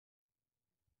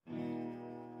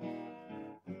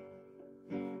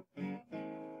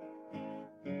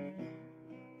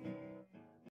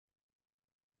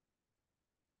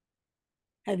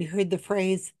Have you heard the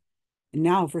phrase,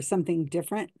 now for something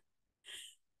different?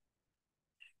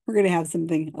 We're going to have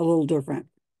something a little different.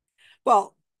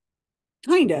 Well,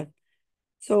 kind of.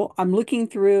 So I'm looking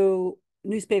through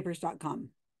newspapers.com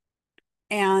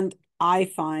and I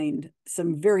find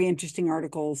some very interesting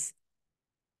articles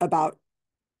about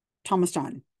Thomas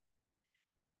John.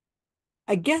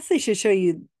 I guess I should show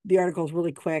you the articles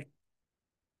really quick.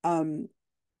 Um,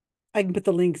 I can put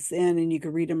the links in and you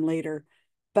can read them later.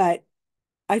 But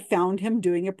I found him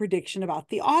doing a prediction about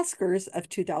the Oscars of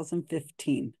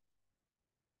 2015.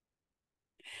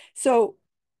 So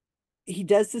he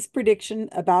does this prediction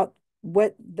about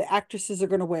what the actresses are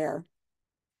going to wear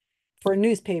for a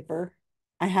newspaper.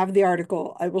 I have the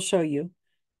article. I will show you.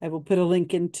 I will put a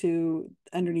link into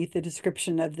underneath the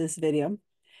description of this video.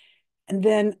 And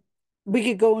then we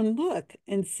could go and look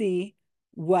and see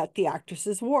what the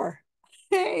actresses wore.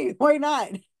 Hey, why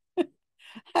not?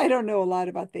 I don't know a lot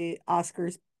about the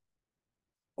Oscars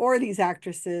or these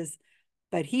actresses,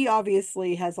 but he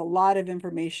obviously has a lot of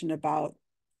information about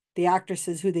the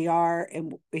actresses, who they are,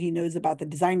 and he knows about the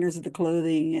designers of the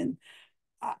clothing. And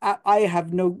I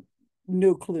have no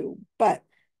clue, but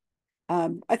I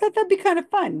thought that'd be kind of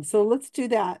fun. So let's do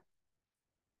that.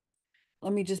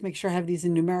 Let me just make sure I have these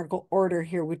in numerical order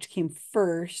here, which came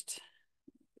first.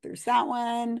 There's that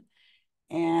one.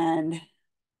 And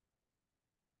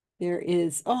there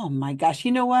is, oh my gosh,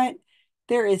 you know what?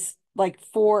 There is like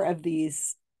four of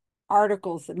these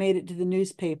articles that made it to the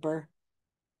newspaper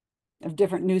of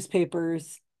different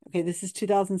newspapers. Okay, this is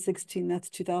 2016. That's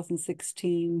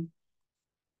 2016.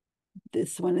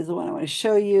 This one is the one I want to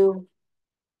show you.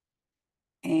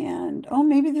 And oh,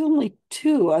 maybe there's only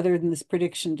two other than this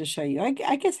prediction to show you. I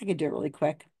guess I could do it really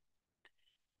quick.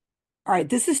 All right,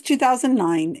 this is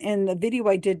 2009, and the video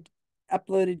I did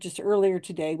uploaded just earlier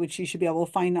today, which you should be able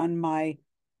to find on my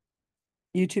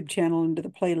YouTube channel under the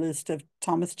playlist of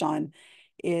Thomas John.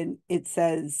 And it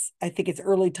says, I think it's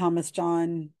early Thomas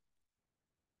John.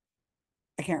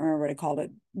 I can't remember what I called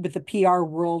it, with the PR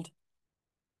world.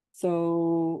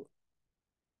 So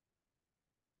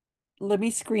let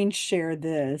me screen share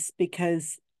this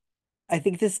because I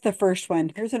think this is the first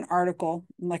one. Here's an article.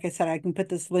 Like I said, I can put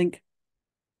this link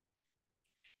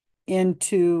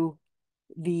into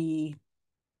the,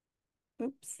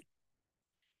 oops,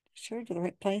 share it to the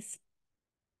right place.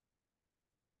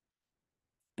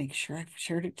 Make sure I've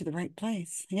shared it to the right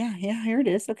place. Yeah, here it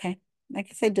is. Okay. I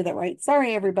guess I did that right.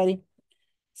 Sorry, everybody.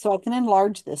 So I can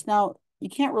enlarge this. Now, you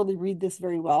can't really read this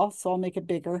very well, so I'll make it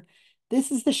bigger.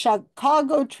 This is the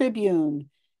Chicago Tribune,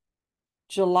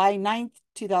 July 9th,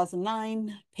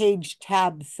 2009, page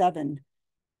tab 7.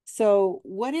 So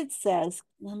what it says,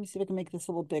 let me see if I can make this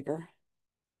a little bigger.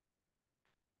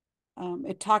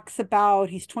 It talks about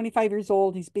he's 25 years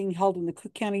old. He's being held in the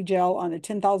Cook County Jail on a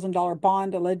 $10,000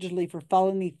 bond, allegedly for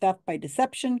felony theft by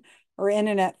deception or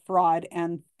internet fraud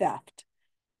and theft.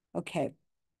 Okay.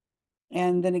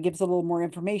 And then it gives a little more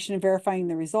information verifying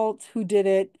the results, who did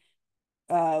it,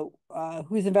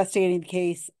 who's investigating the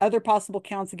case. Other possible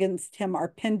counts against him are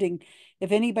pending.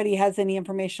 If anybody has any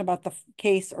information about the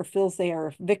case or feels they are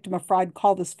a victim of fraud,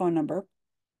 call this phone number.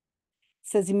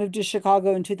 Says he moved to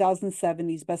Chicago in 2007.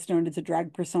 He's best known as a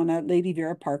drag persona, Lady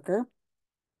Vera Parker.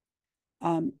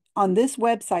 On this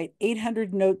website,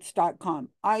 800notes.com,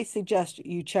 I suggest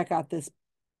you check out this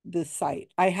site.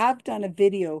 I have done a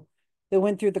video that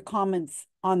went through the comments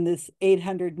on this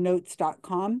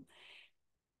 800notes.com.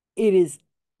 It is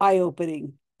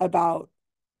eye-opening about,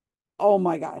 oh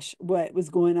my gosh, what was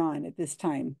going on at this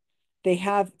time. They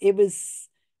have, it was,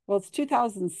 well, it's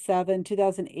 2007,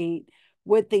 2008.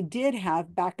 What they did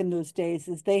have back in those days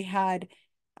is they had,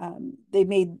 they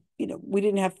made, we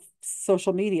didn't have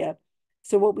social media.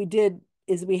 So what we did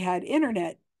is we had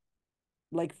internet,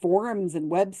 like forums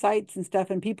and websites and stuff,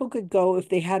 and people could go, if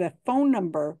they had a phone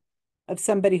number of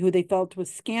somebody who they felt was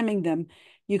scamming them,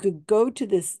 you could go to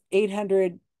this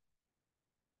 800notes.com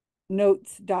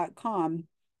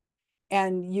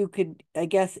and you could, I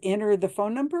guess, enter the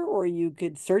phone number, or you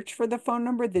could search for the phone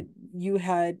number that you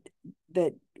had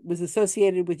that was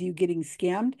associated with you getting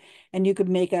scammed, and you could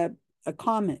make a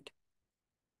comment.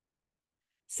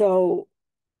 So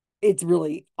it's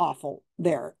really awful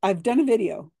there. I've done a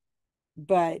video,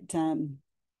 but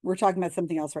we're talking about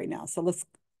something else right now. So let's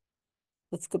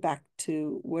go back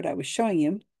to what I was showing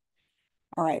you.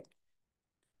 All right.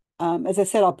 As I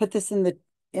said, I'll put this in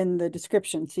the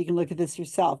description so you can look at this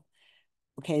yourself.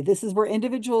 Okay, this is where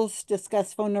individuals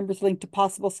discuss phone numbers linked to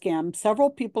possible scams. Several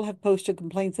people have posted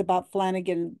complaints about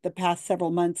Flanagan the past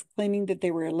several months, claiming that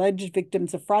they were alleged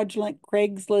victims of fraudulent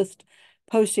Craigslist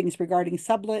postings regarding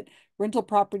sublet rental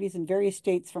properties in various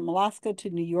states from Alaska to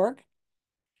New York.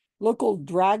 Local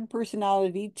drag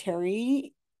personality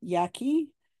Terry Yaki,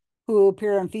 who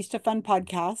appeared on Feast of Fun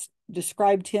podcast,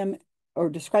 described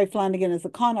Flanagan as a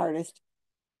con artist.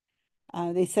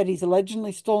 They said he's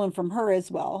allegedly stolen from her as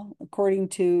well, according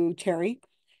to Terry.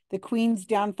 The Queen's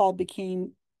downfall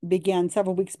began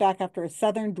several weeks back after a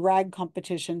Southern drag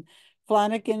competition.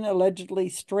 Flanagan allegedly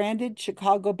stranded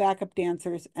Chicago backup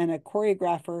dancers and a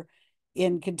choreographer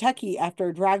in Kentucky after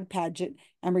a drag pageant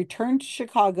and returned to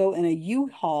Chicago in a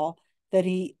U-Haul that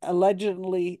he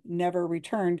allegedly never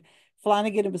returned.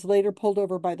 Flanagan was later pulled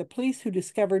over by the police, who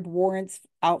discovered warrants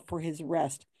out for his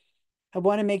arrest. I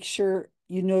want to make sure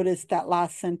you notice that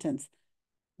last sentence.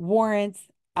 Warrants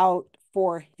out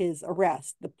for his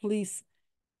arrest. The police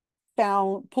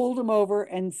pulled him over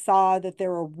and saw that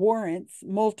there were warrants,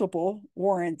 multiple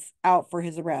warrants out for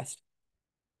his arrest.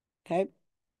 Okay.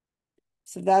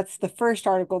 So that's the first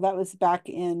article. That was back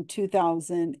in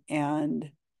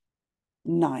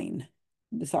 2009.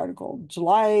 This article,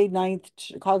 July 9th,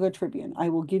 Chicago Tribune. I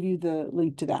will give you the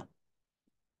link to that.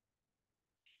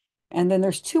 And then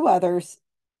there's two others.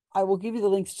 I will give you the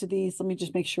links to these. Let me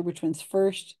just make sure which one's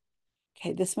first.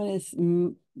 Okay, this is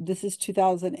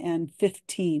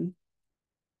 2015.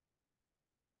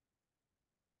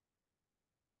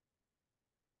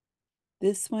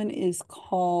 This one is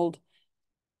called,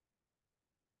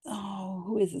 oh,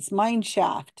 who is this? Mine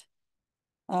Shaft.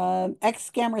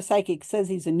 Ex-scammer psychic says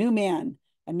he's a new man.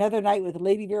 Another night with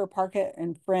Lady Vera Parka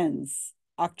and friends.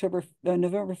 November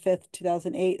 5th,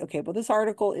 2008. Okay, well, this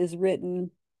article is written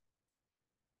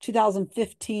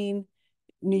 2015,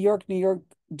 New York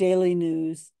Daily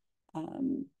News.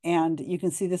 And you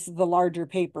can see this is the larger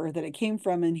paper that it came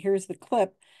from. And here's the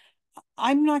clip.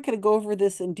 I'm not going to go over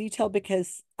this in detail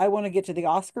because I want to get to the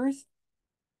Oscars.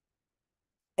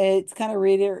 It's kind of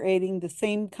reiterating the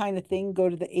same kind of thing. Go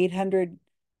to the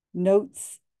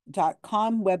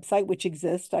 800notes.com website, which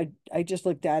exists. I just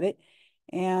looked at it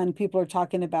and people are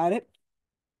talking about it.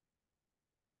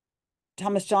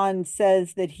 Thomas John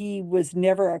says that he was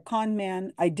never a con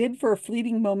man. I did for a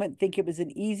fleeting moment think it was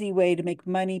an easy way to make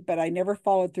money, but I never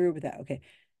followed through with that. Okay.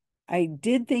 I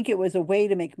did think it was a way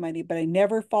to make money, but I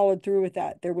never followed through with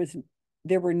that.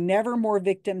 There were never more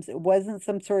victims. It wasn't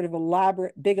some sort of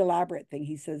big elaborate thing,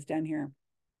 he says down here.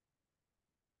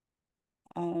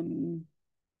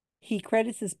 He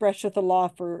credits his brush with the law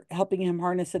for helping him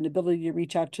harness an ability to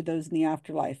reach out to those in the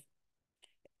afterlife.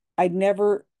 I'd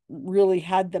never really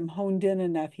had them honed in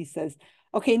enough, he says.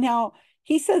 Okay, now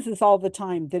he says this all the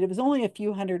time, that it was only a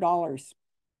few $100s.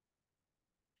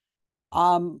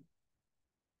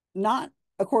 Not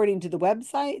according to the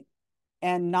website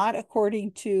and not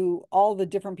according to all the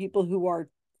different people who are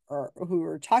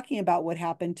talking about what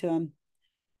happened to him.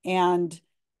 And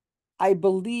I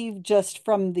believe just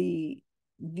from I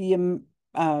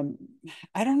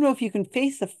don't know if you can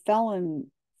face a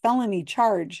felony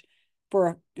charge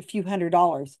for a few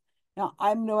 $100s. Now,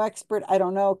 I'm no expert. I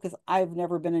don't know because I've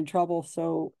never been in trouble.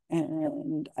 So,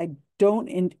 and I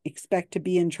don't expect to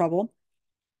be in trouble.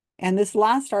 And this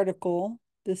last article,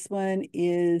 this one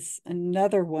is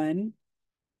another one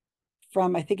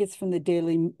from, I think it's from the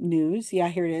Daily News. Yeah,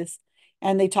 here it is.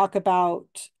 And they talk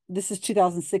about, this is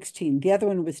 2016. The other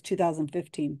one was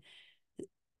 2015.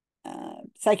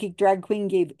 Psychic drag queen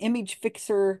gave image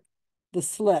fixer the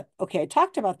slip. Okay, I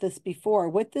talked about this before.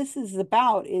 What this is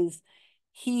about is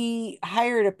he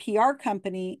hired a PR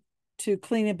company to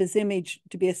clean up his image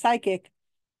to be a psychic,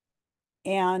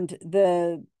 and he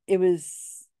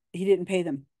didn't pay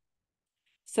them.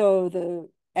 So the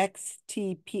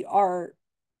XTPR,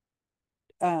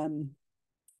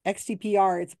 it's a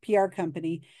PR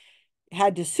company,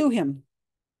 had to sue him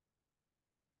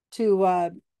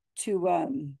to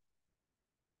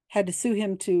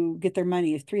get their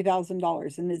money, of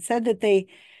 $3,000. And it said that they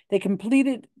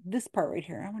completed this part right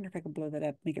here. I wonder if I can blow that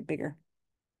up, make it bigger.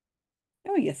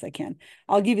 Oh, yes, I can.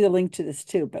 I'll give you the link to this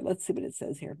too, but let's see what it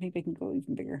says here. Maybe I can go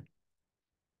even bigger.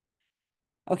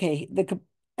 Okay, the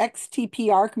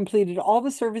XTPR completed all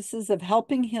the services of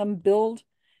helping him build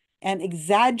and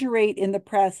exaggerate in the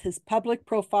press his public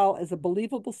profile as a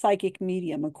believable psychic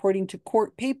medium, according to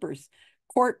court papers.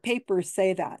 Court papers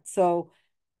say that. So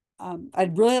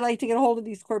I'd really like to get a hold of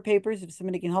these court papers. If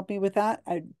somebody can help me with that,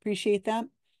 I'd appreciate that.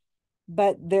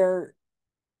 But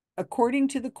according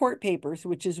to the court papers,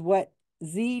 which is what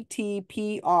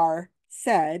ZTPR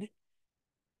said,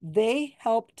 they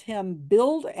helped him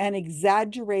build and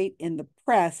exaggerate in the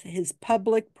press his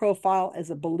public profile as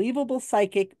a believable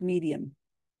psychic medium.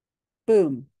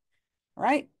 Boom. All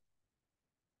right.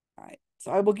 All right. So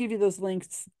I will give you those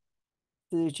links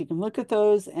so that you can look at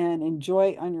those and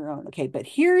enjoy on your own. Okay, but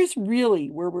here's really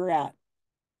where we're at.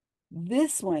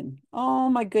 This one, oh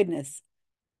my goodness.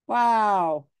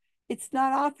 Wow. It's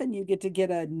not often you get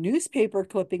a newspaper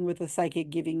clipping with a psychic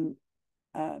giving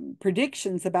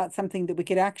predictions about something that we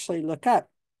could actually look up.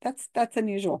 That's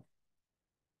unusual.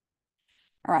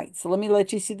 All right, so let me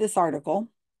let you see this article.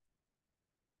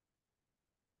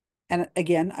 And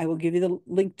again, I will give you the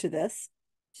link to this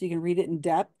so you can read it in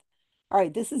depth. All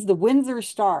right, this is the Windsor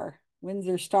Star.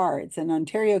 Windsor Star. It's in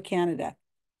Ontario, Canada.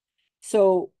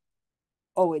 So,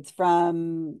 oh, it's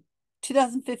from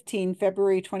 2015,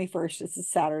 February 21st. It's a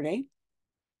Saturday.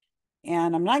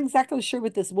 And I'm not exactly sure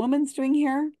what this woman's doing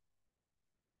here.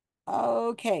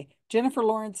 Okay. Jennifer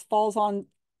Lawrence falls on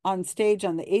stage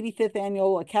on the 85th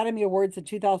Annual Academy Awards in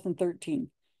 2013.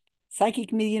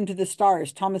 Psychic medium to the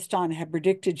stars, Thomas John, had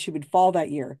predicted she would fall that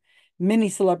year. Many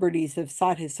celebrities have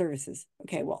sought his services.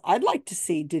 Okay, well, I'd like to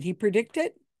see, did he predict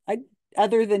it?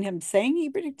 Other than him saying he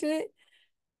predicted it?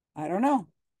 I don't know.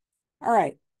 All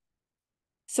right.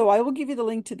 So I will give you the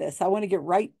link to this. Um, I want to get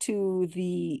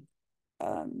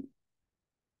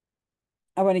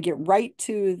right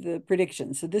to the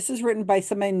prediction. So this is written by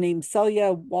somebody named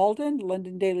Celia Walden,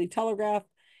 London Daily Telegraph,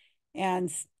 and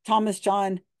Thomas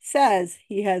John says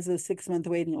he has a 6-month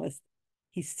waiting list.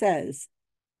 He says,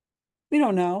 we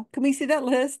don't know. Can we see that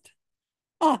list?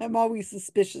 Oh, I'm always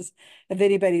suspicious of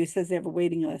anybody who says they have a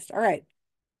waiting list. All right.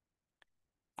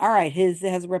 All right. His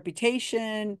has a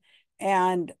reputation.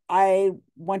 And I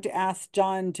want to ask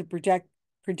John to predict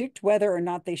whether or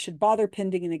not they should bother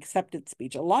pending an acceptance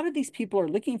speech. A lot of these people are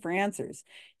looking for answers.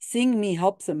 Seeing me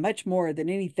helps them much more than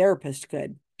any therapist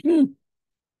could.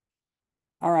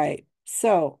 All right.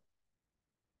 So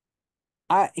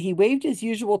he waived his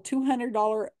usual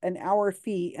 $200 an hour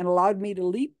fee and allowed me to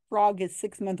leapfrog his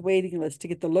 6-month waiting list to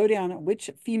get the lowdown on which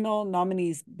female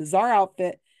nominee's bizarre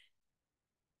outfit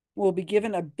will be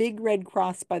given a big red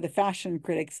cross by the fashion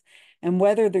critics and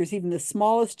whether there's even the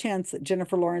smallest chance that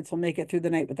Jennifer Lawrence will make it through the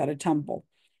night without a tumble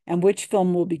and which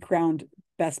film will be crowned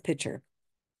Best Picture.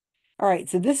 All right,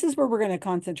 so this is where we're going to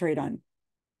concentrate on.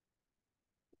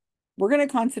 We're going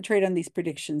to concentrate on these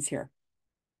predictions here.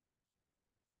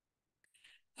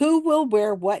 Who will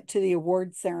wear what to the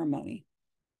award ceremony?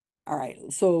 All right,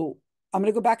 so I'm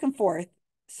going to go back and forth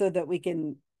so that we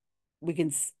can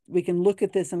look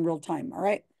at this in real time. All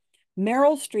right,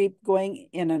 Meryl Streep going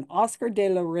in an Oscar de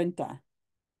la Renta,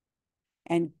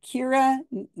 and Keira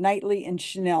Knightley in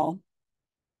Chanel,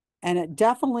 and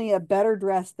definitely a better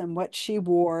dress than what she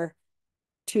wore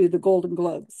to the Golden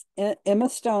Globes. Emma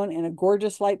Stone in a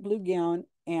gorgeous light blue gown,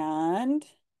 and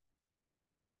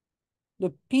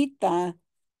Lupita,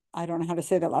 I don't know how to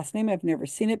say that last name. I've never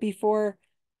seen it before,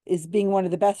 is being one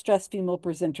of the best dressed female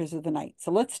presenters of the night.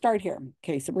 So let's start here.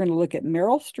 Okay, so we're going to look at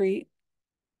Meryl Streep.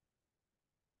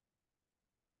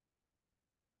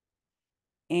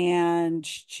 And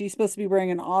she's supposed to be wearing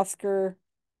an Oscar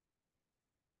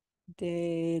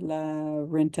de la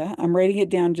Renta. I'm writing it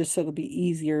down just so it'll be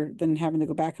easier than having to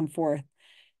go back and forth.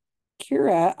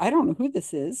 Keira, I don't know who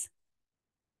this is.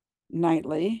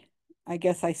 Knightley. I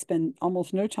guess I spend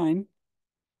almost no time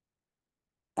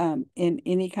in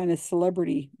any kind of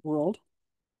celebrity world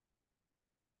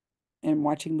and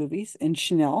watching movies. And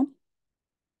Chanel.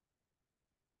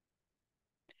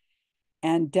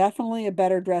 And definitely a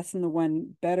better dress than the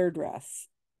one better dress.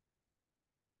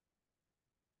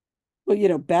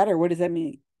 Well, better, what does that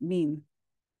mean?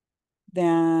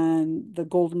 Than the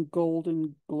Golden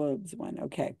Globes one.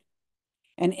 Okay.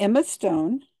 And Emma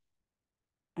Stone,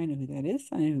 I know who that is.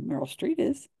 I know who Meryl Streep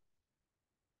is.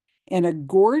 And a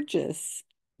gorgeous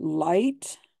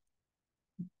light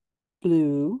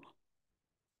blue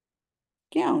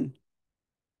gown.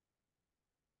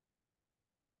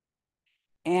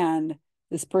 And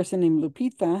this person named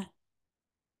Lupita,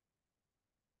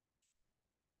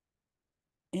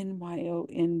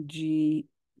 Nyong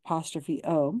apostrophe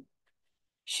O,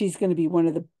 she's going to be one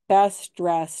of the best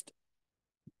dressed.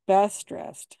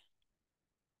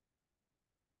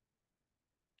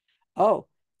 Oh,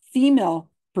 female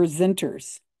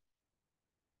presenters.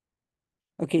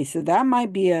 Okay, so that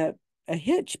might be a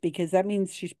hitch because that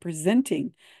means she's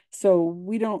presenting.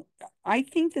 So I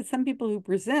think that some people who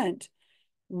present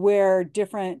wear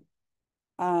different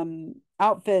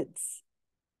outfits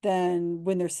than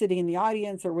when they're sitting in the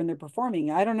audience or when they're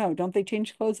performing. I don't know. Don't they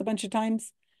change clothes a bunch of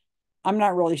times? I'm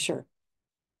not really sure.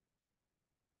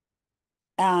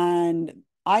 And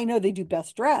I know they do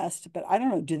best dressed, but I don't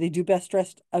know. Do they do best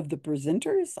dressed of the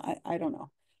presenters? I don't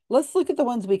know. Let's look at the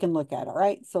ones we can look at. All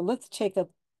right. So let's take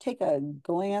a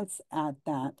glance at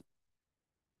that.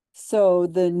 So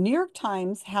the New York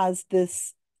Times has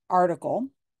this article,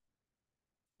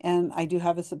 and I do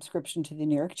have a subscription to the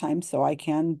New York Times, so I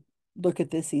can look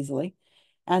at this easily.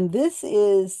 And this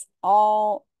is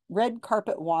all Red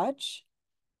Carpet Watch.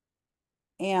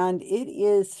 And it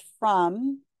is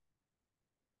from,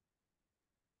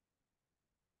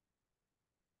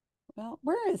 well,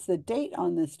 where is the date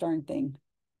on this darn thing?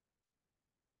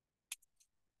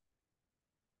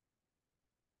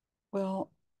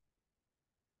 Well,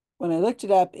 when I looked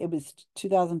it up, it was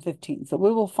 2015. So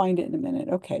we will find it in a minute.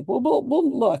 Okay. We'll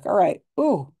look. All right.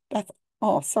 Oh, that's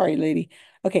oh, sorry, lady.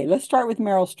 Okay, let's start with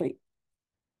Meryl Streep.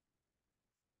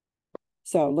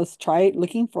 So let's try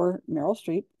looking for Meryl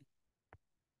Streep.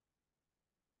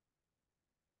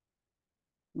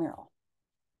 Meryl.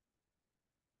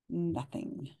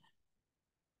 Nothing.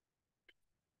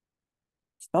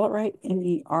 Spell it right.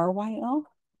 Meryl.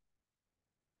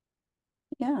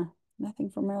 Yeah, nothing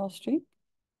for Meryl Streep.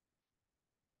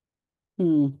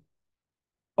 Hmm.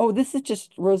 Oh, this is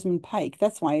just Rosamund Pike.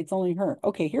 That's why it's only her.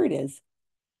 Okay, here it is.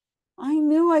 I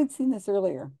knew I'd seen this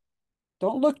earlier.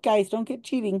 Don't look, guys. Don't get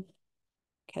cheating.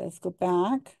 Okay, let's go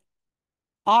back.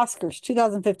 Oscars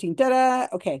 2015. Ta-da!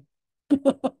 Okay.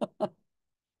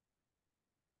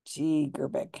 Gee,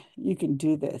 Gerbeck, you can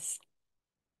do this.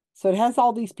 So it has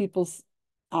all these people's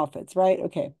outfits, right?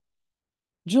 Okay.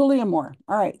 Julia Moore.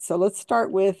 All right. So let's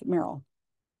start with Meryl.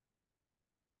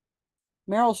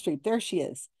 Meryl Streep. There she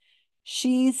is.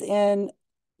 She's in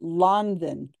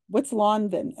London. What's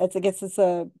London? It's, I guess it's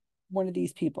a one of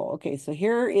these people. Okay, so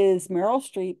here is Meryl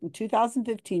Streep in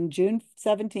 2015, June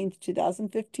 17th,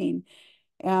 2015,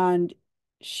 and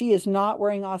she is not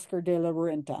wearing Oscar de la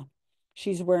Renta.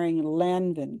 She's wearing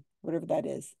Landon, whatever that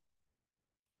is.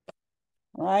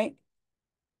 All right.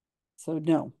 So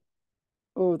no.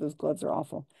 Oh, those gloves are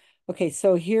awful. Okay,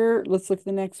 so here, let's look at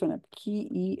the next one up.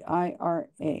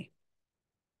 Keira.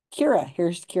 Keira,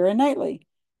 here's Keira Knightley.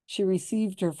 She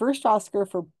received her first Oscar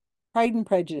for Pride and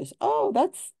Prejudice. Oh,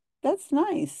 that's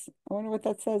nice. I wonder what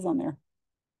that says on there.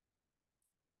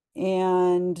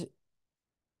 And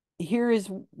here is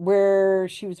where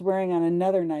she was wearing on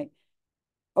another night.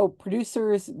 Oh,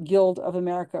 Producers Guild of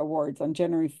America Awards on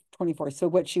January 24th. So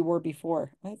what she wore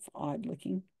before. That's odd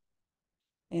looking.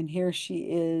 And here she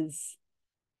is,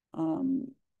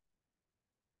 um,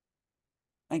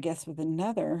 I guess with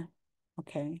another.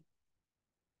 Okay.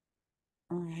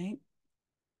 All right.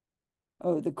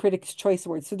 Oh, the Critics' Choice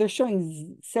Awards. So they're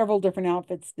showing several different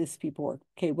outfits this people wore.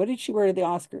 Okay, what did she wear to the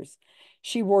Oscars?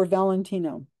 She wore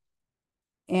Valentino.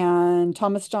 And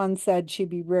Thomas John said she'd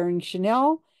be wearing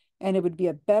Chanel and it would be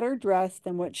a better dress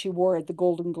than what she wore at the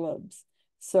Golden Globes.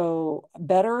 So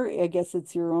better, I guess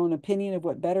it's your own opinion of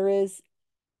what better is.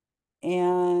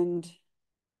 And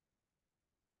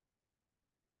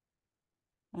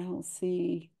I don't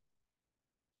see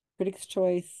Critics'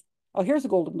 Choice. Oh, here's the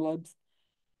Golden Globes.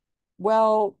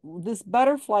 Well, this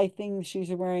butterfly thing she's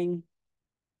wearing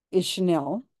is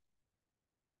Chanel.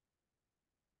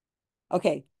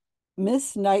 Okay.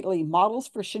 Miss Knightley models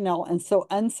for Chanel and so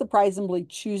unsurprisingly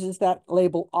chooses that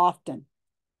label often.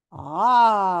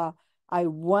 Ah, I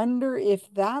wonder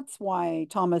if that's why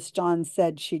Thomas John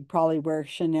said she'd probably wear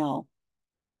Chanel,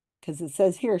 because it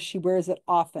says here she wears it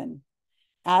often,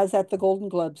 as at the Golden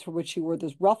Globes, for which she wore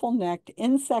this ruffle-necked,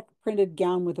 insect-printed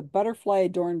gown with a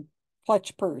butterfly-adorned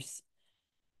clutch purse.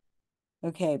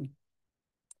 Okay.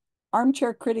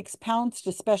 Armchair critics pounced,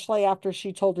 especially after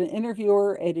she told an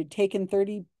interviewer it had taken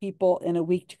 30 people in a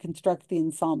week to construct the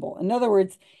ensemble. In other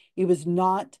words, it was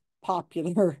not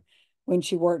popular when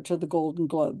she worked to the Golden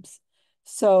Globes.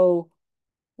 So,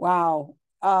 wow.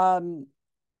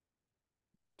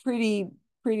 Pretty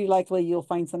pretty likely you'll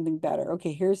find something better.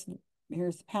 Okay, here's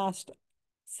the past.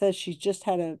 Says she's just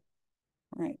had a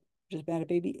right, just had a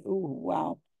baby. Oh,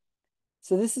 wow.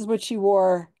 So this is what she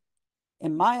wore.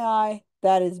 In my eye,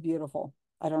 that is beautiful.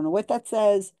 I don't know what that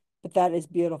says, but that is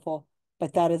beautiful.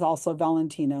 But that is also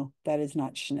Valentino. That is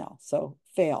not Chanel. So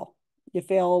fail. You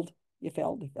failed. You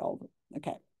failed. You failed.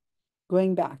 Okay.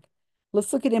 Going back.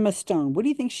 Let's look at Emma Stone. What do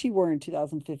you think she wore in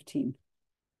 2015?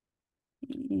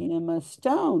 Emma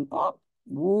Stone. Oh,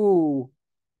 ooh.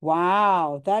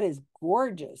 Wow. That is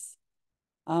gorgeous.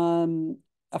 Um,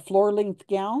 a floor-length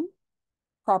gown,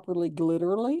 properly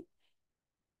glitterly.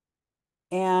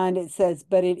 And it says,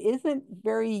 but it isn't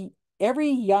very, every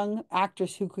young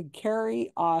actress who could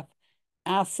carry off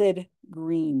acid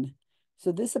green.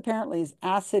 So this apparently is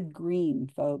acid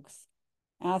green, folks.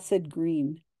 Acid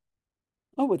green.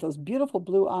 Oh, with those beautiful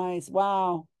blue eyes.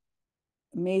 Wow.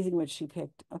 Amazing what she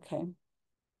picked. Okay.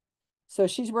 So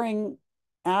she's wearing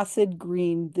acid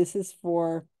green. This is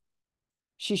for,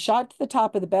 she shot to the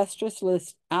top of the best dressed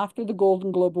list after the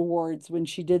Golden Globe Awards when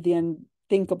she did the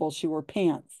unthinkable. She wore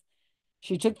pants.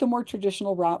 She took the more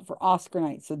traditional route for Oscar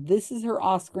night. So this is her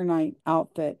Oscar night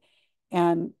outfit.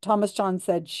 And Thomas John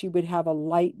said she would have a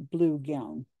light blue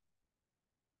gown.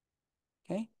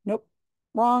 Okay. Nope.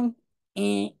 Wrong.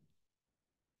 Eh.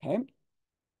 Okay.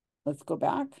 Let's go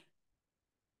back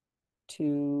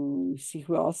to see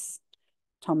who else.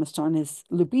 Thomas John is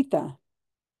Lupita.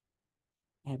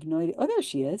 I have no idea. Oh, there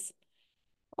she is.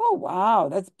 Oh, wow.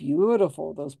 That's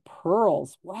beautiful. Those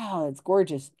pearls. Wow, that's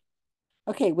gorgeous.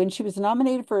 Okay, when she was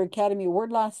nominated for Academy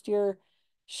Award last year,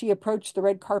 she approached the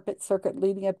red carpet circuit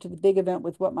leading up to the big event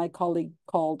with what my colleague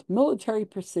called military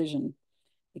precision.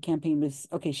 The campaign was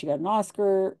okay, she got an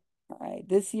Oscar. All right,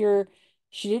 this year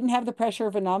she didn't have the pressure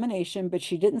of a nomination, but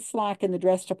she didn't slack in the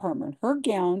dress department. Her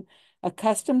gown, a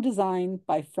custom design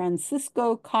by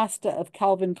Francisco Costa of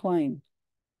Calvin Klein.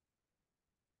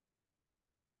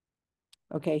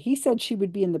 Okay, he said she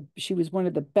was one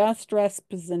of the best dressed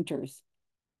presenters.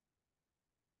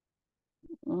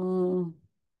 Uh,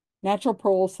 Natural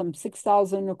pearl, some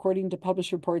 6,000 according to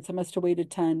published reports. I must have weighed a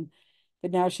ton.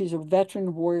 But now she's a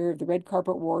veteran warrior of the red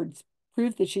carpet awards,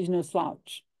 proof that she's no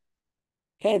slouch.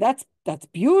 Okay, that's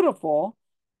beautiful.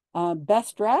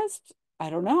 Best dressed?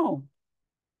 I don't know.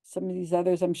 Some of these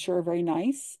others I'm sure are very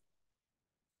nice.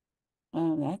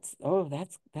 That's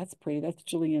pretty. That's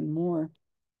Julianne Moore.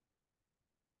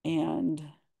 And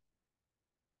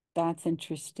that's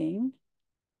interesting.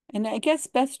 And I guess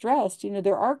best dressed,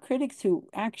 there are critics who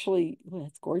actually, oh,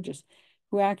 that's gorgeous,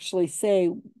 who actually say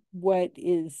what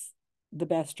is the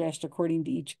best dressed according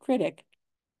to each critic.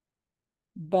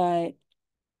 But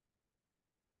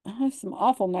I have some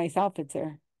awful nice outfits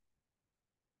there.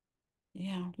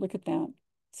 Yeah, look at that.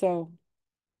 So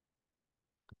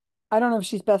I don't know if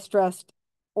she's best dressed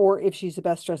or if she's the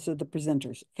best dressed of the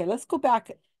presenters. Okay, let's go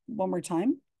back one more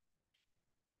time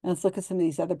and let's look at some of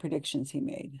these other predictions he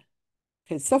made.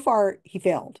 Okay, so far he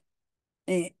failed.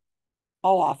 Eh,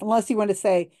 all off, unless he wanted to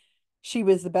say she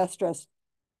was the best dressed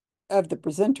of the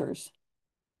presenters,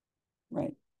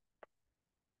 right?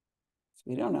 So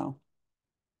we don't know.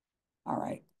 All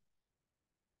right.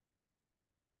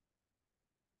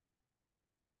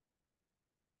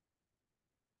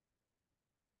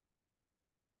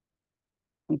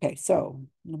 Okay, so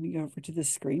let me go over to the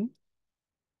screen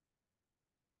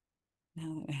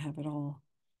now that I have it all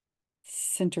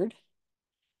centered.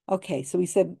 Okay, so we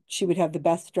said she would have the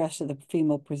best dress of the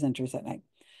female presenters that night.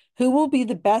 Who will be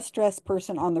the best dressed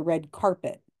person on the red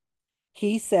carpet?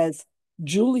 He says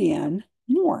Julianne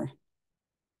Moore.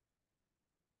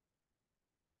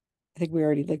 I think we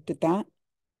already looked at that.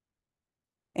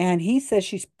 And he says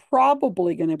she's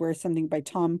probably going to wear something by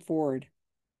Tom Ford.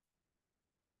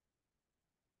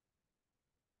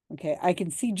 Okay, I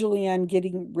can see Julianne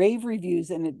getting rave reviews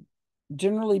and it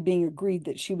generally being agreed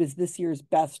that she was this year's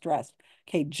best dressed.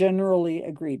 Okay, generally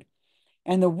agreed.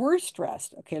 And the worst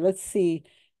dressed, okay, let's see.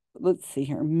 Let's see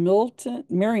here.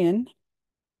 Marion,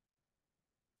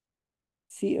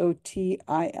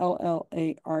 Cotillard,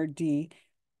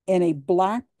 in a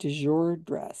black de jour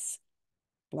dress.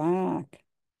 Black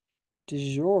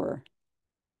de jour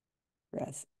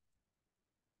dress.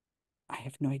 I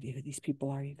have no idea who these people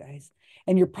are, you guys.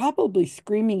 And you're probably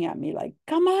screaming at me like,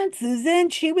 come on, Susan,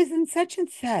 she was in such and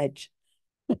such.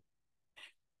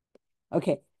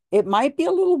 Okay, it might be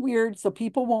a little weird, so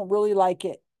people won't really like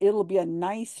it. It'll be a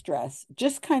nice dress,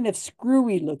 just kind of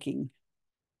screwy looking,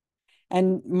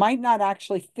 and might not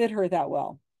actually fit her that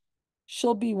well.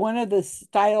 She'll be one of the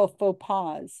style faux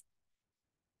pas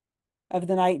of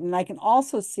the night. And I can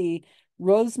also see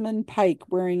Rosamund Pike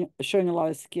showing a lot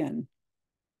of skin.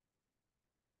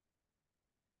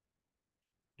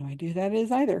 No idea who that is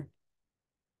either.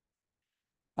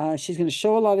 She's going to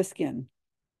show a lot of skin.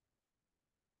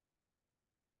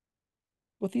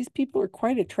 Well, these people are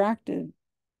quite attractive.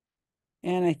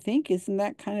 And I think, isn't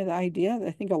that kind of the idea? I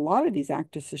think a lot of these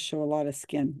actresses show a lot of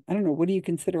skin. I don't know. What do you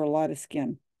consider a lot of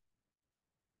skin?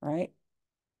 Right?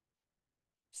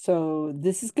 So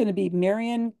this is going to be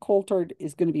Marion Coulthard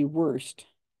is going to be worst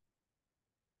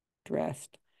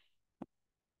dressed.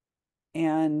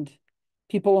 And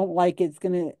people don't like it. It's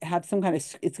going to have some kind of,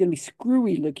 it's going to be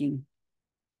screwy looking.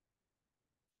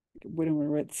 What do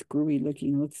what screwy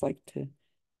looking looks like to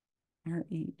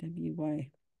REWY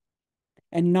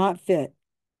and not fit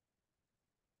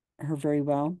her very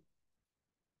well.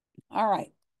 All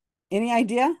right. Any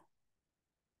idea?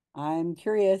 I'm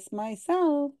curious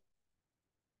myself.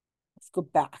 Let's go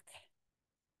back.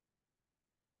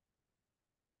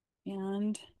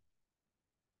 And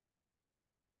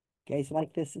guys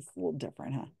like this. It's a little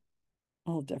different, huh? A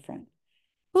little different.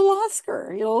 Little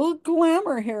Oscar, a little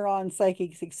glamour here on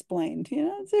Psychics Explained.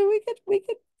 So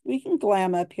we can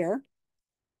glam up here.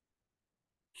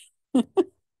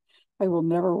 I will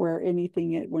never wear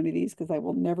anything at one of these because I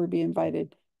will never be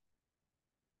invited.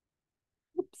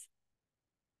 Oops.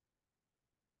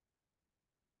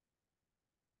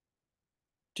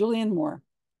 Julianne Moore.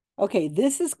 Okay,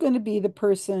 this is going to be the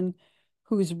person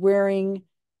who's wearing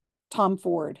Tom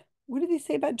Ford. What did he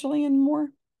say about Julianne Moore?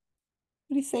 What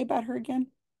did he say about her again?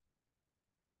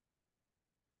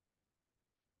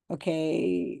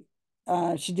 Okay,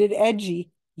 she did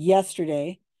edgy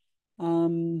yesterday.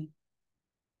 Um,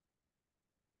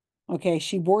 okay,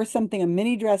 she wore something, a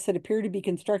mini dress that appeared to be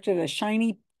constructed of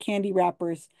shiny candy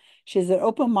wrappers. She has an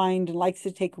open mind and likes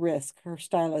to take risks, her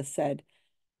stylist said.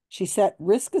 She set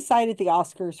risk aside at the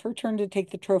Oscars, her turn to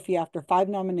take the trophy after 5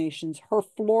 nominations. Her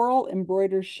floral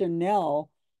embroidered Chanel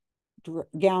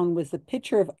gown was the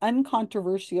picture of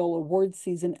uncontroversial award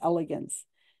season elegance.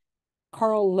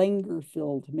 Karl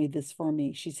Lagerfeld made this for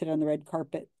me, she said on the red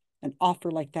carpet. An offer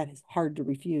like that is hard to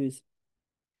refuse.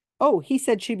 Oh, he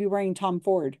said she'd be wearing Tom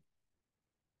Ford.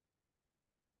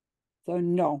 So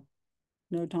no,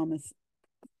 no, Thomas.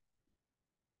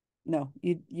 No,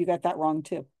 you got that wrong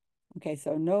too. Okay,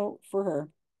 so no for her.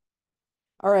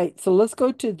 All right, so let's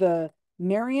go to the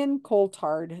Marion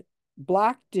Coulthard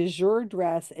black de jour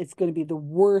dress. It's going to be the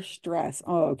worst dress.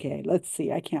 Oh, okay. Let's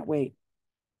see. I can't wait.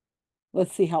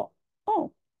 Let's see how.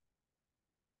 Oh,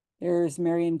 there's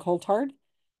Marion Coulthard.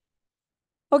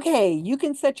 Okay, you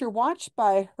can set your watch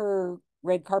by her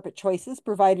red carpet choices,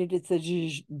 provided it's a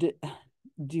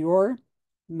Dior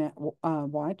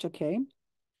watch. Okay.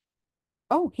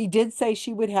 Oh, he did say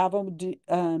she would have a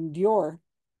Dior.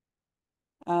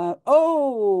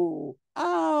 Oh,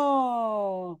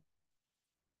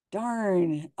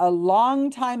 darn. A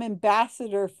longtime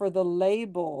ambassador for the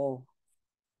label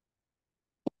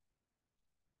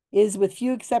is, with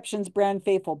few exceptions, brand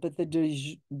faithful, but the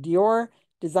Dior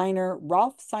designer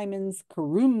Ralph Simons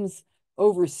caroms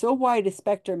over so wide a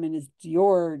spectrum in his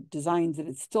Dior designs that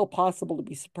it's still possible to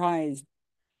be surprised.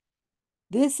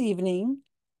 This evening,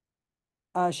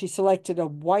 she selected a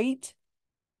white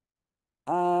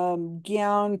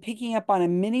gown, picking up on a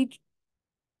mini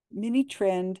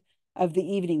trend of the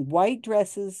evening. White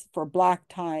dresses for black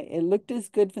tie. It looked as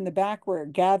good from the back where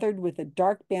it gathered with a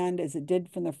dark band as it did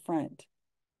from the front.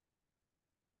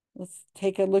 Let's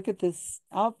take a look at this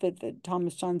outfit that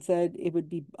Thomas John said it would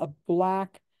be a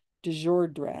black de jour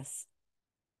dress.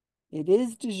 It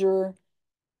is de jour,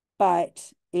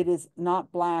 but it is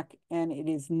not black and it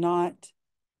is not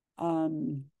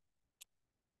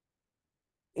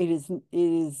it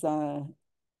is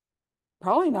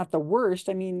probably not the worst.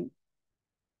 I mean,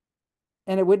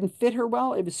 and it wouldn't fit her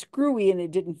well. It was screwy and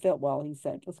it didn't fit well, he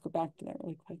said. Let's go back to that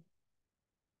really quick.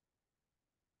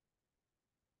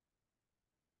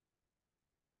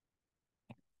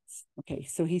 Okay,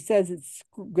 so he says it's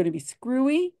going to be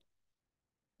screwy,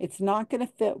 it's not going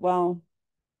to fit well,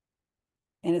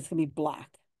 and it's going to be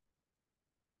black.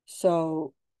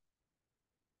 So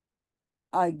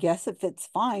I guess it fits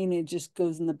fine. It just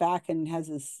goes in the back and has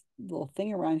this little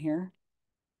thing around here.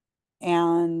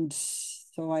 And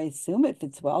so I assume it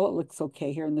fits well. It looks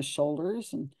okay here in the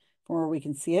shoulders and from where we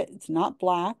can see it. It's not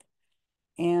black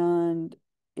and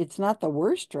it's not the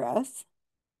worst dress.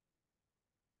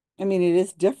 I mean, it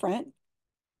is different.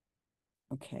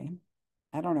 Okay.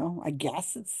 I don't know. I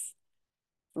guess it's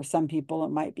for some people, it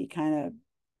might be kind of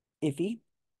iffy.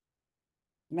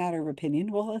 Matter of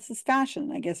opinion. Well, this is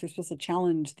fashion. I guess we're supposed to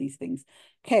challenge these things.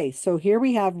 Okay. So here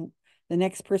we have the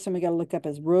next person we got to look up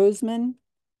is Rosamund.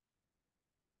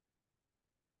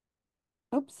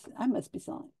 Oops, I must be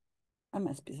spelling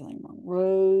wrong.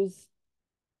 Rose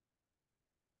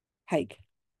Pike.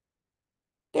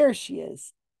 There she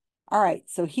is. All right.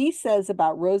 So he says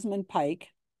about Rosamund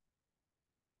Pike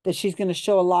that she's going to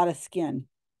show a lot of skin.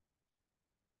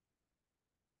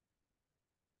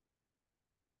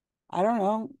 I don't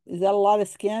know. Is that a lot of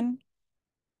skin?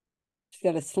 She's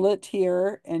got a slit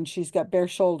here and she's got bare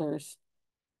shoulders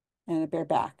and a bare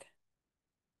back.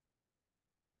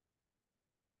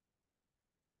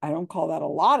 I don't call that a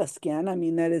lot of skin. I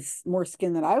mean, that is more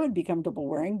skin than I would be comfortable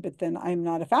wearing, but then I'm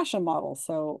not a fashion model.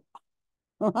 So,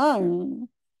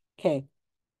 okay.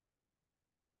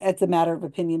 It's a matter of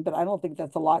opinion, but I don't think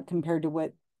that's a lot compared to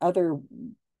what other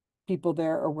people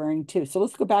there are wearing too. So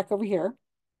let's go back over here.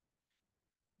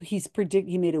 He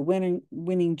made a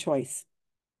winning choice.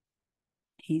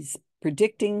 He's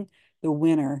predicting the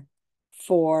winner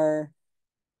for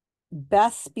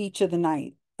best speech of the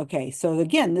night. Okay, so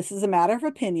again, this is a matter of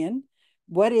opinion.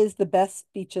 What is the best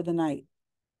speech of the night?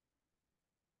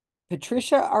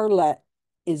 Patricia Arlette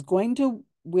is going to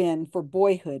win for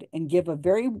Boyhood and give a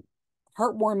very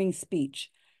heartwarming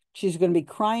speech. She's going to be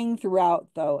crying throughout,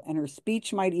 though, and her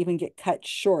speech might even get cut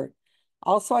short.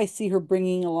 Also, I see her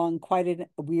bringing along quite a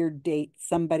weird date,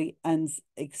 somebody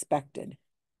unexpected.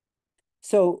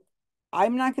 So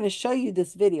I'm not going to show you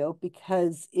this video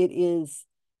because it is,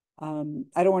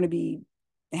 I don't want to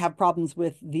have problems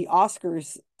with the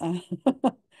Oscars,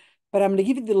 but I'm going to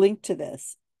give you the link to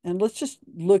this. And let's just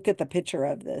look at the picture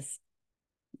of this.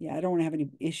 Yeah, I don't want to have any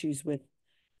issues with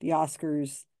the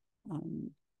Oscars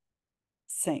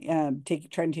saying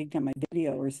trying to take down my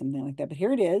video or something like that. But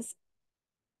here it is.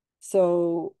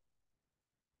 So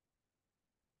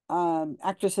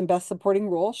actress in best supporting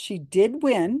role, she did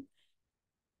win.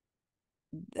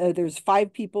 There's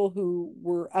 5 people who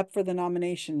were up for the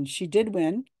nomination. She did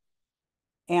win,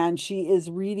 and she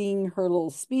is reading her little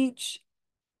speech.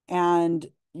 And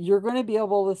you're going to be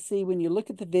able to see when you look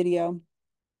at the video.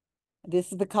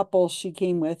 This is the couple she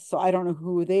came with, so I don't know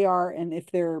who they are and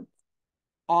if they're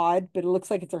odd, but it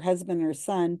looks like it's her husband and her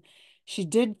son. She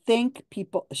did thank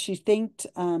people. She thanked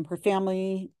her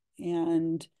family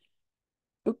and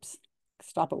oops,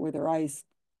 stop it with her eyes.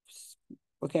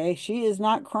 Okay, she is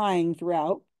not crying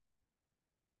throughout.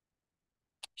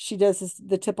 She does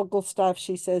the typical stuff.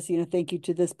 She says, thank you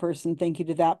to this person, thank you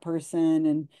to that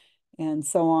person, and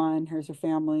so on. Here's her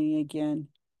family again.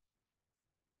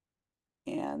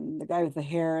 And the guy with the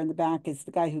hair in the back is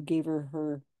the guy who gave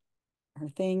her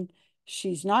thing.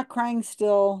 She's not crying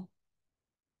still.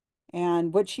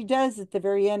 And what she does at the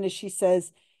very end is she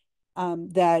says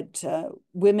that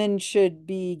women should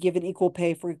be given equal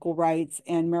pay for equal rights.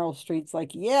 And Meryl Streep's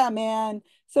like, yeah, man.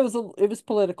 So it was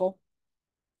political.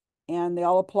 And they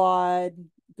all applaud.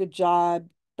 Good job.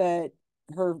 But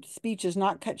her speech is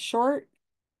not cut short.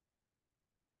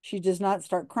 She does not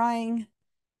start crying.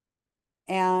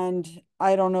 And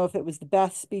I don't know if it was the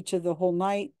best speech of the whole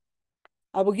night.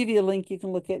 I will give you a link. You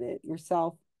can look at it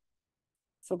yourself.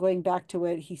 So going back to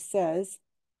it, he says,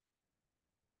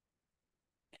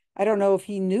 I don't know if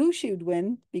he knew she would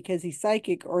win because he's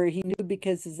psychic, or he knew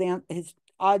because his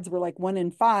odds were like 1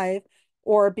 in 5,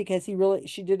 or because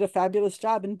she did a fabulous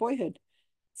job in Boyhood.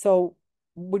 So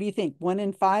what do you think? 1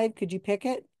 in 5? Could you pick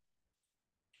it?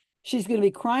 She's going to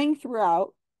be crying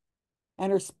throughout,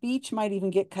 and her speech might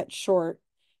even get cut short.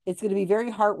 It's going to be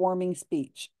very heartwarming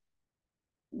speech.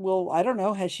 Well, I don't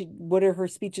know. What do her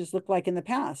speeches look like in the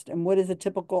past? And what is a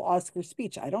typical Oscar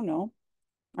speech? I don't know.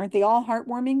 Aren't they all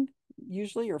heartwarming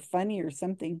usually, or funny or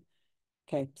something?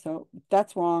 Okay, so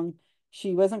that's wrong.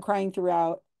 She wasn't crying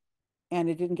throughout, and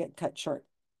it didn't get cut short.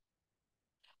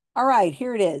 All right,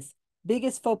 here it is.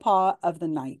 Biggest faux pas of the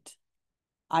night.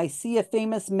 I see a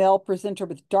famous male presenter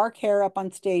with dark hair up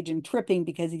on stage and tripping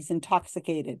because he's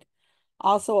intoxicated.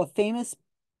 Also, a famous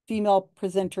female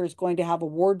presenter is going to have a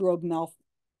wardrobe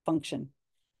malfunction.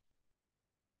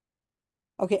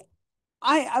 Okay,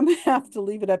 I'm gonna have to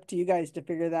leave it up to you guys to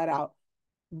figure that out.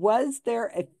 Was there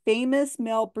a famous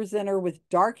male presenter with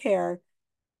dark hair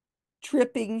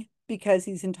tripping because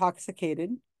he's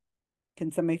intoxicated?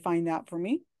 Can somebody find that for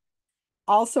me?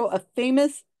 Also, a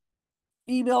famous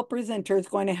female presenter is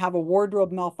going to have a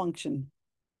wardrobe malfunction.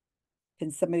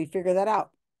 Can somebody figure that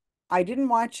out? I didn't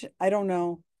watch, I don't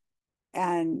know.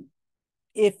 And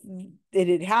if it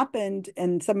had happened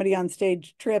and somebody on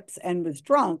stage trips and was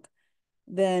drunk,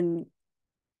 then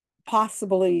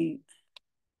possibly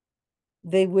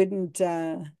they wouldn't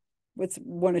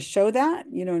want to show that,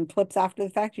 in clips after the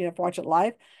fact. You have to watch it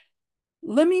live.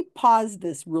 Let me pause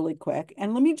this really quick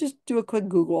and let me just do a quick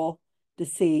Google to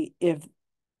see if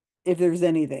there's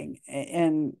anything.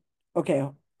 And okay,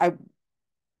 I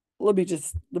let me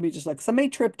just look. Somebody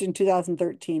tripped in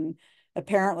 2013.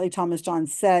 Apparently, Thomas John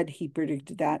said he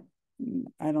predicted that.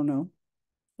 I don't know.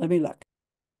 Let me look.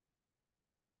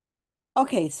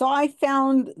 Okay, so I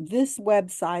found this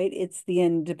website. It's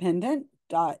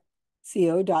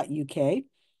theindependent.co.uk.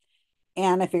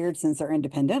 And I figured since they're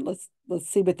independent, let's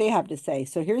see what they have to say.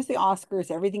 So here's the Oscars,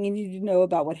 everything you need to know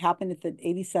about what happened at the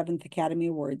 87th Academy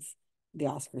Awards, the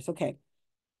Oscars. Okay.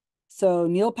 So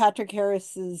Neil Patrick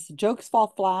Harris's jokes fall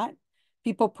flat.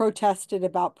 People protested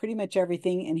about pretty much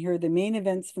everything. And here are the main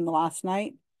events from the last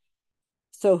night.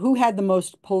 So who had the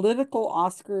most political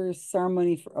Oscars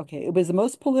ceremony for, okay, it was the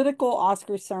most political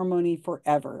Oscar ceremony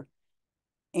forever.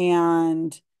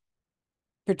 And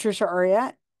Patricia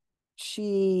Arquette,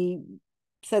 she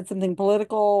said something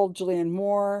political. Julianne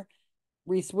Moore,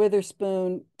 Reese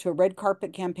Witherspoon, to a red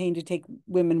carpet campaign to take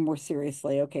women more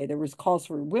seriously. Okay, there was calls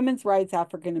for women's rights,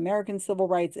 African American civil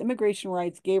rights, immigration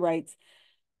rights, gay rights,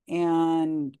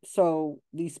 and so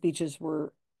these speeches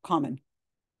were common.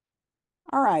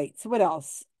 All right, so what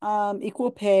else?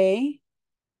 Equal pay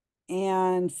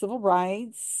and civil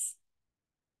rights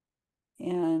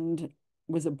And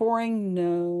was it boring?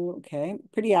 No. Okay.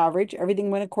 Pretty average.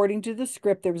 Everything went according to the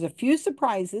script. There was a few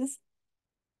surprises.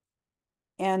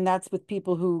 And that's with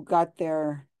people who got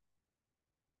their,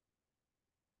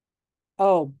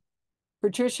 oh,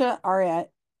 Patricia Arquette,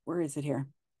 where is it here?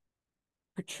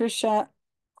 Patricia,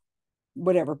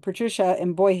 whatever, Patricia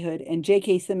in Boyhood and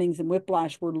J.K. Simmons in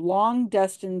Whiplash were long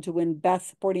destined to win Best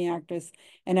Supporting Actress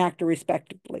and Actor,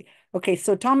 respectively. Okay,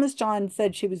 so Thomas John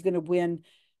said she was going to win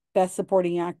Best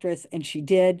Supporting Actress, and she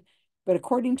did. But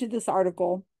according to this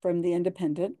article from The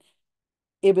Independent,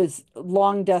 it was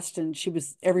long destined.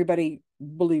 Everybody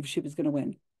believed she was going to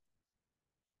win.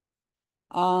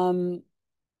 Um,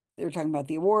 they were talking about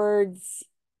the awards,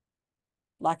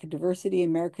 lack of diversity,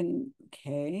 American.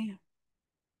 Okay.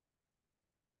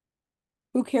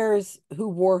 Who cares who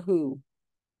wore who?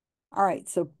 All right.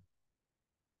 So,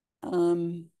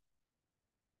 um,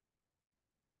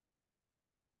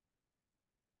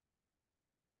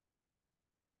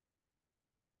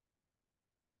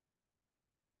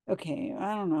 okay.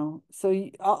 I don't know. So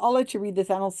I'll let you read this.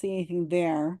 I don't see anything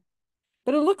there,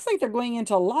 but it looks like they're going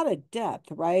into a lot of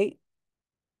depth, right?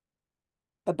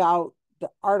 About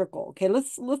the article. Okay.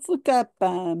 Let's look up,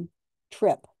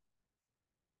 trip.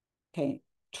 Okay.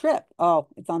 Trip. Oh,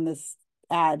 it's on this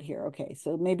ad here. Okay.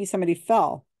 So maybe somebody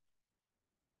fell.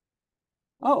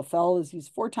 Oh, fell is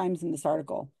used 4 times in this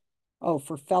article. Oh,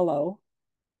 for fellow,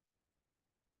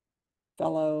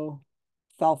 fellow,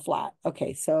 fell flat.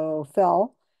 Okay, so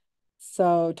fell.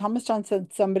 So Thomas John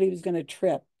said somebody was going to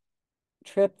trip.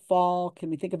 Trip, fall.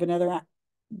 Can we think of another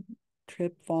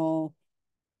trip, fall?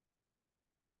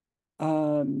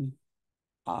 Um,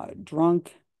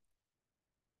 drunk,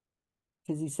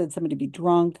 because he said somebody be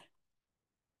drunk.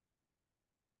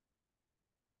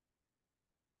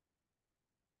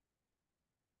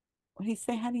 What did he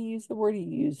say? How do you use the word he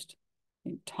used?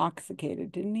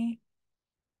 Intoxicated, didn't he?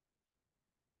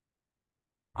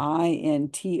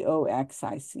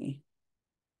 Intoxic.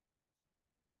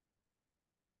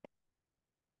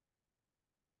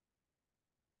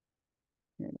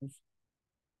 Here it is.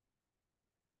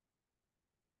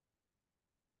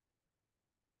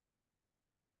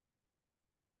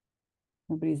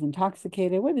 Nobody's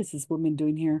intoxicated. What is this woman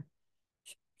doing here?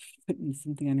 Putting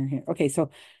something on her hair. Okay, so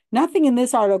nothing in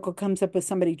this article comes up with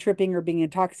somebody tripping or being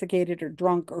intoxicated or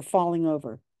drunk or falling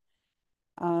over.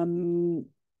 Um,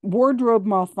 Wardrobe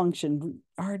malfunction.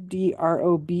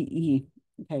 RDROBE.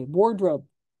 Okay, wardrobe.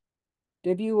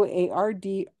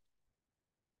 WARDROBE.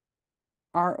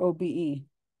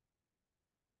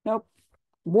 Nope.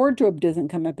 Wardrobe doesn't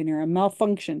come up in here. A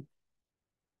malfunction.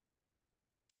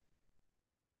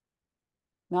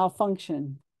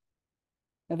 Malfunction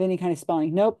of any kind of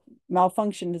spelling. Nope.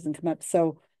 Malfunction doesn't come up.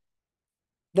 So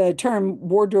the term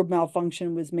wardrobe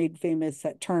malfunction was made famous,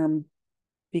 that term,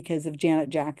 because of Janet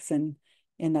Jackson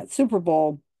in that Super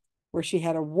Bowl where she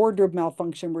had a wardrobe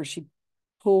malfunction where she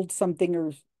pulled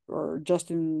something, or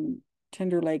Justin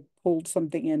Timberlake pulled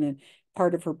something in and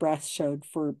part of her breast showed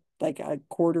for like a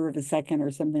quarter of a second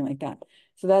or something like that.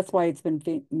 So that's why it's been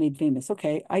made famous.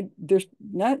 Okay, there's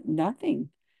nothing.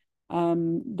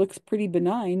 Looks pretty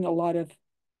benign. A lot of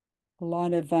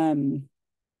what's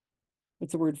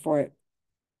the word for it?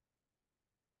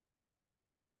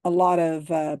 A lot of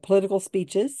political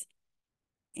speeches,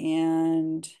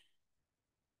 and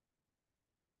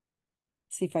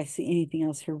see if I see anything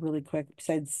else here really quick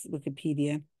besides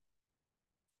Wikipedia.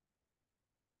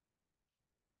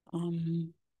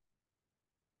 Um,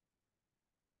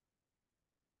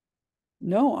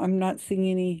 no, I'm not seeing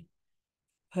any,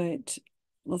 but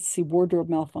let's see, wardrobe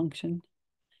malfunction,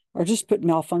 or just put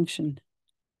malfunction.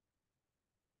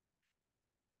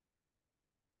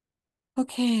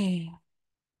 Okay.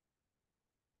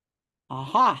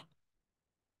 Aha.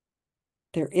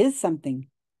 There is something.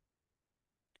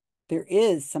 There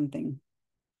is something.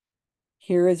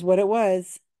 Here is what it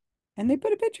was. And they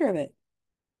put a picture of it.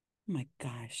 Oh my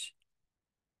gosh.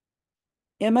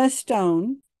 Emma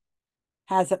Stone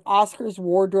has an Oscars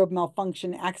wardrobe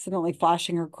malfunction, accidentally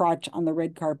flashing her crotch on the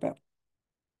red carpet.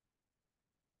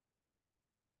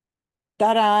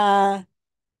 Ta-da!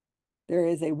 There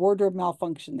is a wardrobe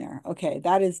malfunction there. Okay,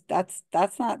 that's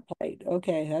not polite.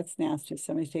 Okay, that's nasty.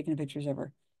 Somebody's taking pictures of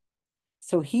her.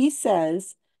 So he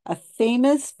says a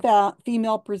famous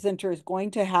female presenter is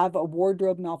going to have a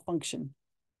wardrobe malfunction.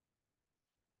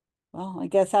 Well, I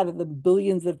guess out of the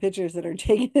billions of pictures that are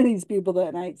taken of these people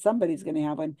that night, somebody's going to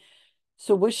have one.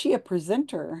 So was she a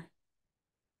presenter?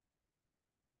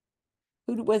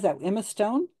 Who was that? Emma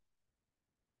Stone?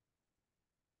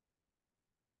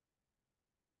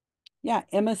 Yeah,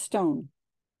 Emma Stone.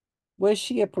 Was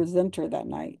she a presenter that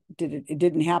night? It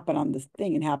didn't happen on this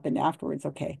thing, it happened afterwards.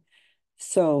 Okay.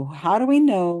 So how do we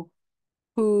know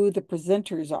who the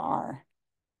presenters are?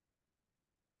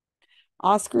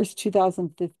 Oscars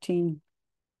 2015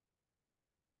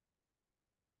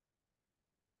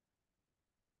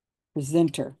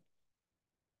 presenter.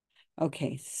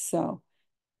 Okay, so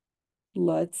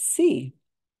let's see.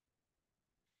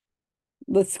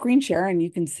 Let's screen share and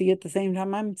you can see at the same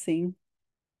time I'm seeing.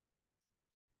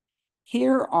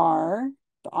 Here are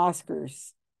the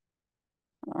Oscars.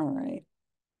 All right.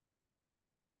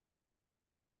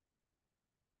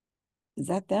 Is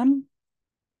that them?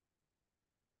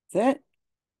 Is that?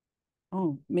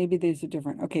 Oh, maybe these are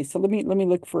different. Okay, so let me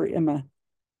look for Emma.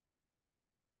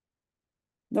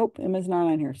 Nope, Emma's not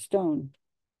on here. Stone.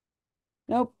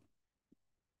 Nope.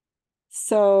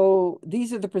 So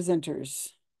these are the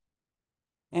presenters.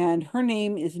 And her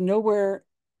name is nowhere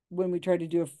when we try to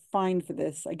do a find for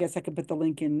this. I guess I could put the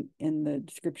link in the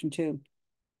description too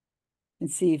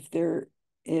and see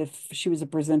if she was a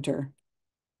presenter.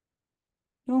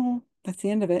 No, that's the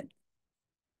end of it.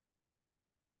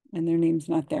 And their name's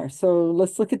not there. So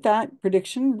let's look at that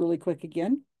prediction really quick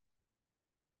again.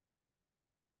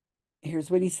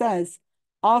 Here's what he says.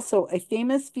 Also, a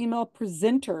famous female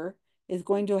presenter is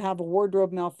going to have a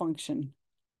wardrobe malfunction.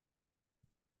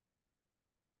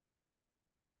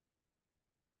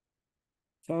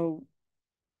 So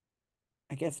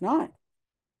I guess not.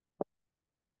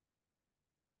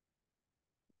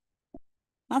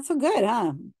 Not so good,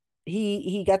 huh?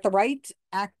 He got the right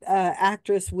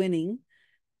actress winning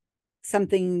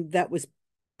something that was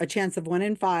a chance of 1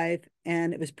 in 5,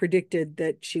 and it was predicted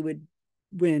that she would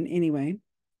win anyway.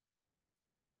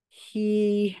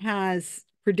 He has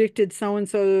predicted so and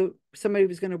so somebody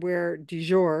was going to wear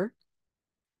Dior,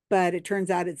 but it turns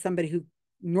out it's somebody who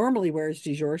normally wears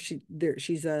Dior.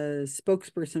 She's a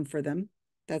spokesperson for them.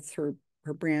 That's her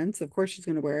brand, so of course she's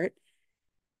going to wear it.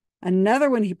 Another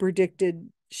one he predicted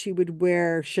she would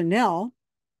wear Chanel,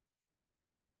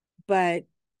 but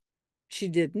she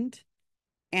didn't.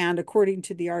 And according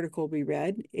to the article we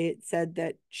read, it said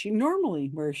that she normally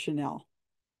wears Chanel.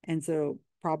 And so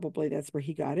probably that's where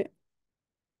he got it.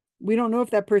 We don't know if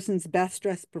that person's best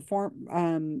dressed presenter.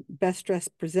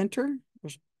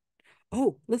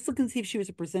 Oh, let's look and see if she was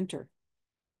a presenter.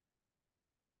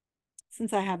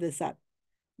 Since I have this up,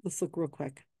 let's look real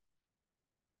quick.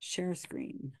 Share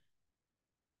screen.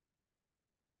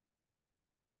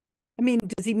 I mean,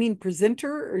 does he mean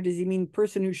presenter or does he mean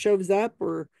person who shows up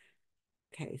or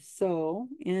okay, so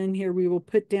in here we will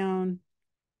put down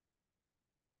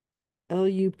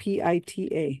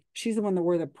Lupita. She's the one that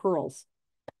wore the pearls.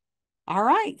 All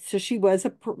right, so she was a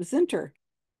presenter.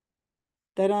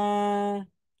 Ta-da!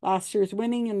 Last year's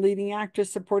winning and leading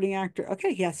actress, supporting actor.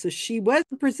 Okay, yeah, so she was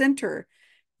a presenter.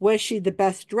 Was she the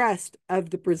best dressed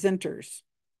of the presenters?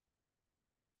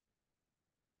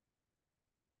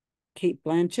 Cate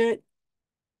Blanchett.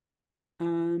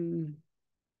 Um,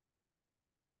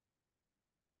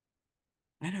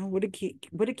 I don't know. What did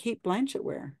Cate Blanchett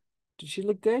wear? Did she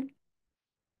look good?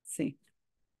 Let's see.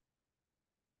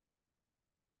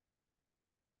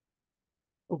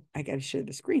 Oh, I got to share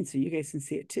the screen so you guys can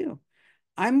see it too.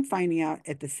 I'm finding out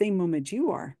at the same moment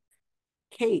you are.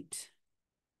 Cate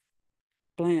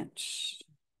Blanchett.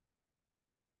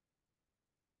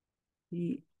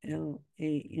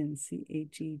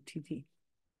 Blanchett.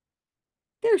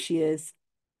 There she is.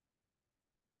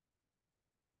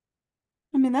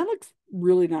 I mean, that looks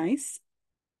really nice.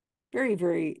 Very,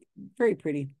 very, very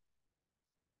pretty.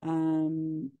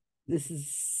 Um, this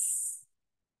is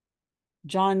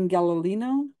John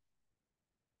Galliano.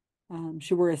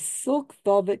 She wore a silk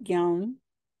velvet gown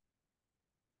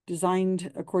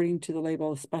designed according to the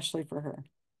label, especially for her.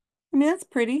 I mean, that's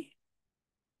pretty.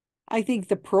 I think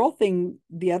the pearl thing,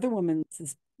 the other woman's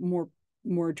is more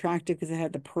attractive because it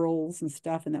had the pearls and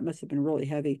stuff, and that must have been really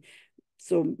heavy.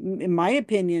 So, in my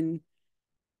opinion,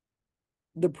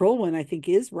 the pearl one I think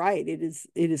is right. It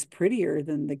is prettier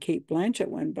than the Cate Blanchett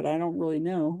one, but I don't really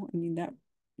know. I mean, that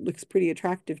looks pretty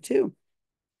attractive too.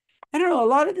 I don't know. A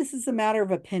lot of this is a matter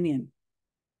of opinion.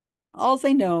 All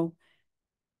I know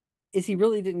is he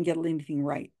really didn't get anything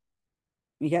right.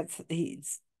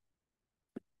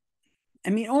 I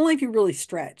mean, only if you really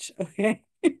stretch, okay?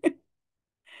 And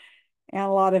a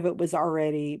lot of it was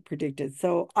already predicted.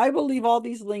 So I will leave all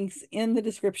these links in the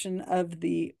description of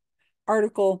the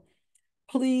article.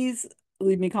 Please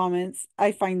leave me comments.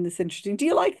 I find this interesting. Do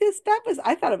you like this?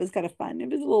 I thought it was kind of fun. It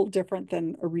was a little different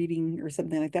than a reading or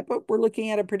something like that, but we're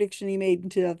looking at a prediction he made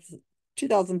in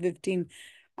 2015.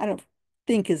 I don't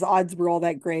think his odds were all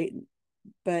that great,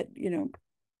 but he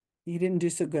didn't do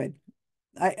so good.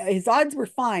 His odds were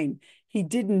fine. He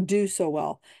didn't do so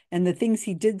well. And the things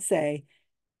he did say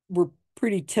were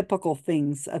pretty typical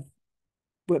things of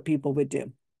what people would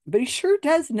do. But he sure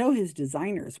does know his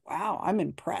designers. Wow, I'm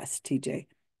impressed, TJ.